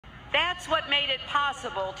That's what made it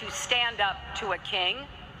possible to stand up to a king.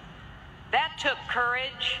 That took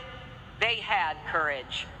courage. They had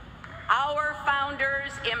courage. Our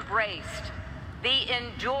founders embraced the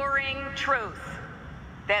enduring truth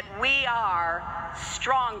that we are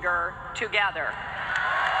stronger together.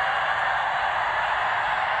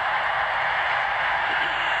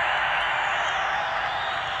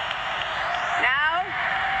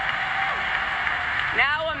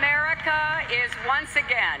 Now America is once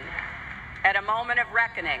again at a moment of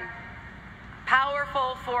reckoning.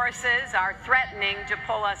 Powerful forces are threatening to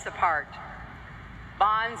pull us apart.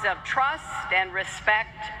 Bonds of trust and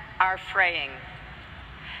respect are fraying.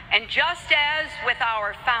 And just as with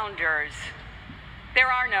our founders, there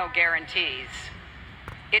are no guarantees.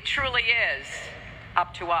 It truly is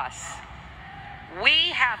up to us.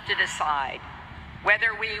 We have to decide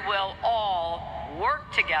whether we will all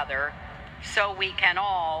work together so we can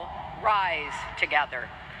all rise together.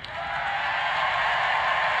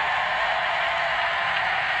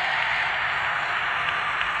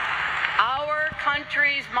 Our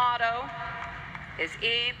country's motto is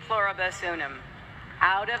E pluribus unum.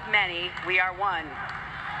 Out of many, we are one.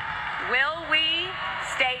 Will we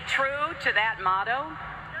stay true to that motto?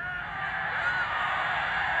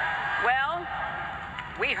 Well,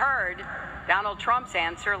 we heard Donald Trump's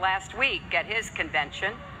answer last week at his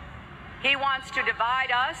convention. He wants to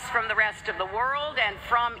divide us from the rest of the world and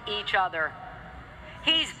from each other.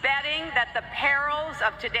 He's betting that the perils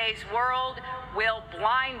of today's world will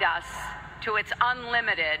blind us to its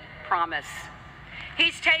unlimited promise.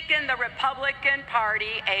 He's taken the Republican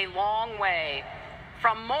Party a long way,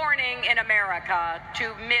 from morning in America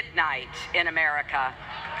to midnight in America.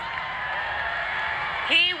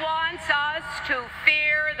 He wants us to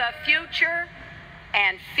fear the future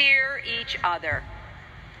and fear each other.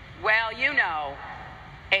 Well, you know,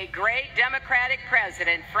 a great Democratic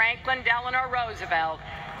president, Franklin Delano Roosevelt,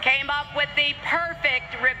 came up with the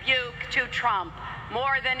perfect rebuke to Trump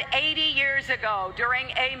more than 80 years ago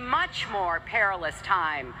during a much more perilous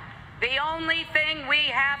time. The only thing we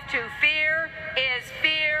have to fear is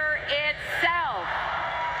fear itself.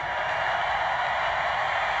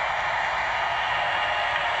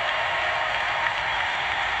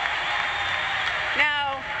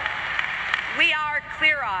 Now, we are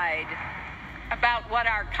clear-eyed about what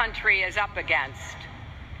our country is up against,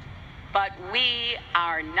 but we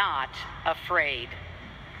are not afraid.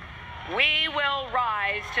 We will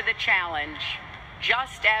rise to the challenge,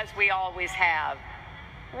 just as we always have.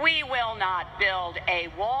 We will not build a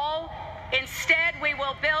wall. Instead, we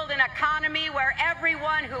will build an economy where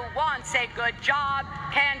everyone who wants a good job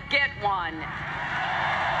can get one.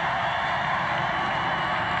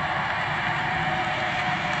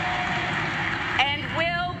 And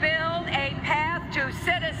we'll build a path to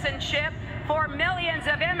citizenship for millions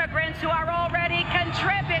of immigrants who are already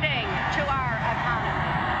contributing to our economy.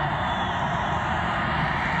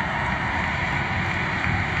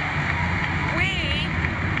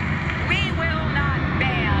 We will not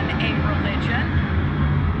ban a religion.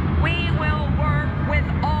 We will work with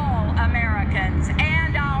all Americans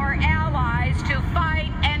and our allies to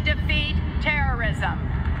fight and defeat terrorism.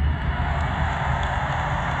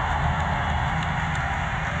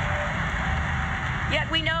 Yet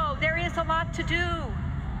we know there is a lot to do.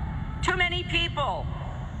 Too many people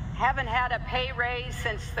haven't had a pay raise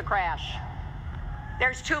since the crash.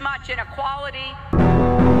 There's too much inequality.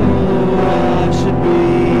 I should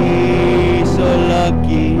be so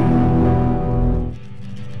lucky.